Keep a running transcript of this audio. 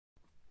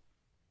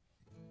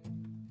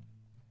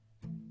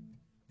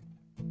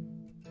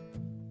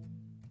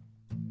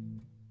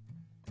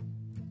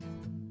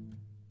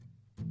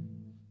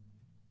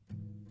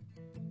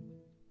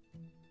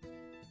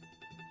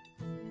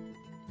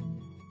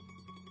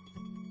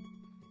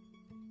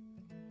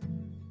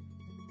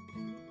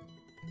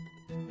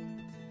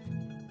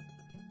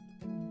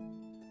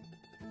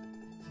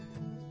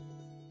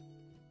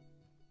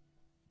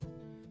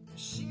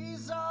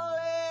She's all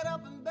laid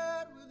up in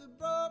bed with a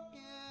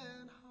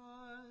broken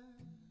heart,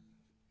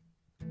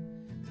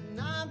 and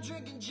I'm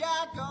drinking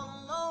Jack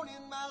all alone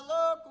in my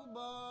local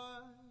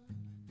bar.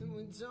 And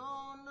we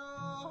don't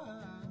know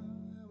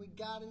how we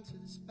got into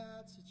this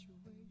bad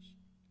situation,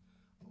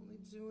 only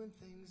doing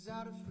things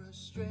out of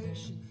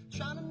frustration,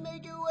 trying to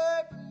make it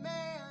work, but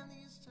man,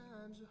 these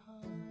times are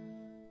hard.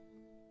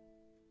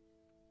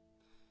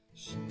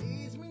 She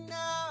needs me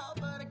now,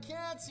 but I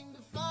can't seem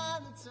to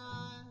find the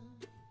time.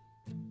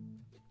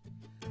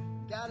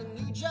 Got a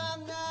new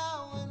job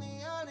now in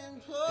the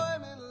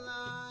unemployment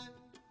line,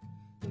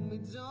 and we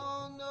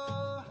don't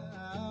know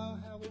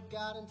how we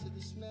got into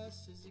this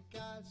mess. As it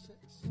God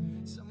says,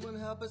 someone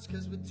help us,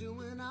 'cause we're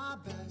doing our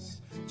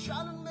best,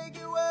 trying to make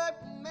it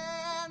work, but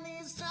man,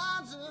 these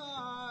times are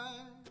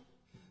hard.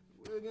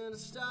 We're gonna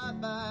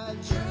start by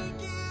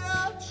drinking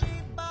up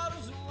cheap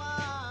bottles of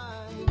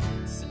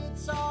wine, sit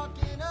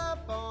talking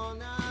up all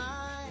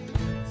night,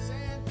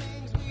 saying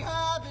things we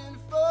haven't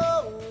for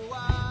a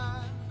while,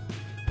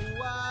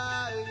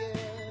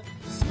 yeah.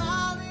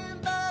 Smiling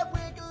but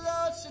we're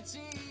close to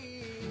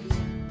tears,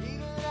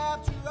 even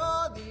after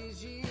all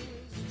these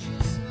years.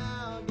 Just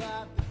now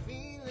got the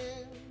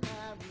feeling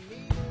that we're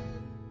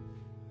meeting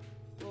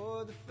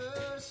for the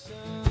first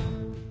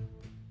time.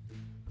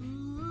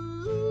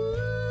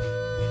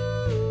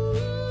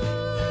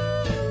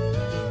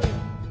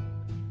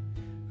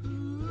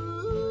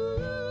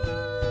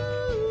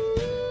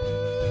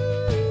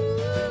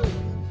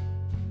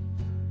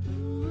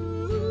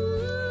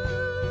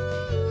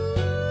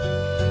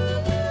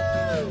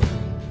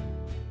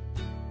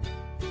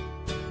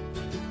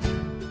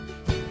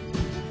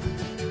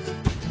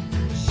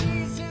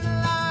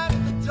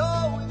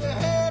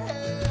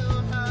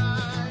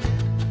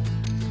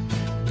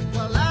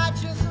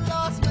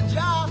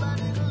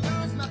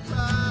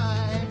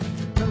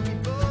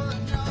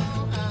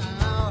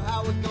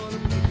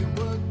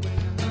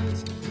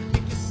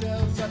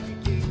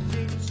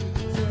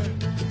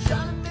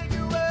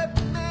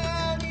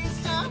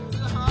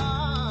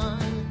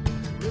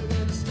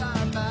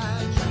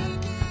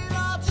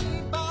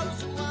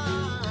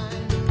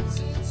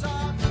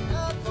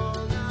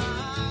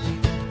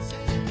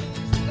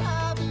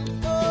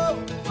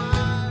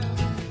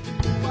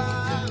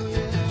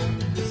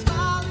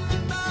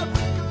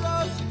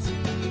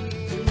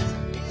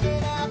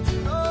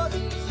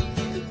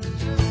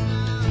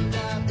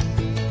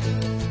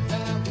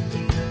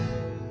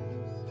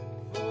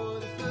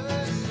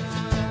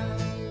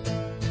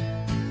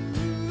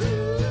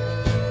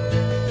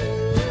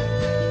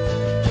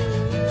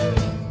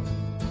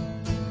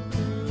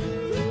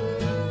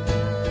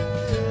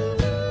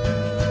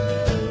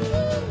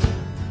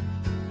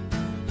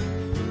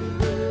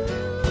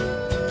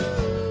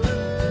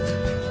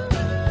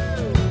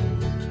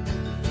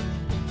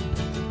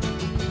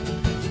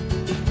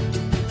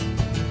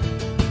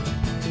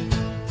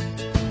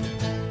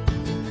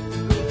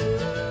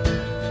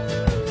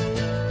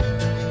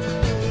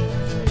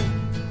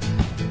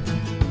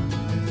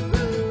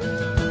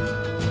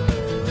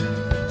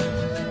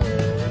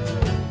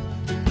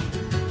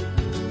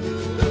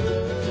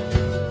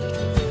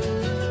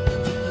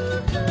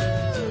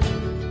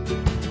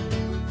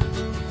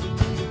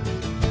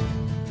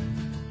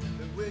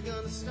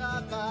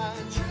 Start by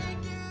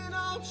drinking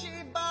all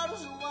cheap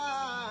bottles of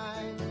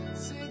wine,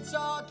 sit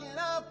talking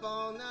up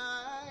all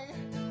night,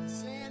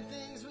 saying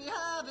things we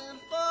haven't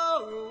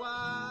for a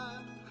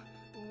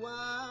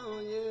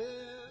while,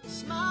 yeah.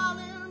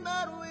 Smiling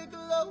but we're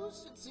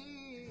close to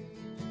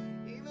tears,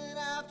 even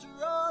after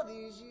all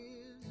these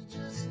years.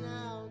 Just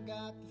now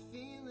got the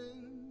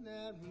feeling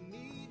that we're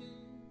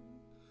meeting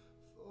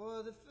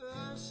for the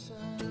first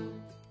time.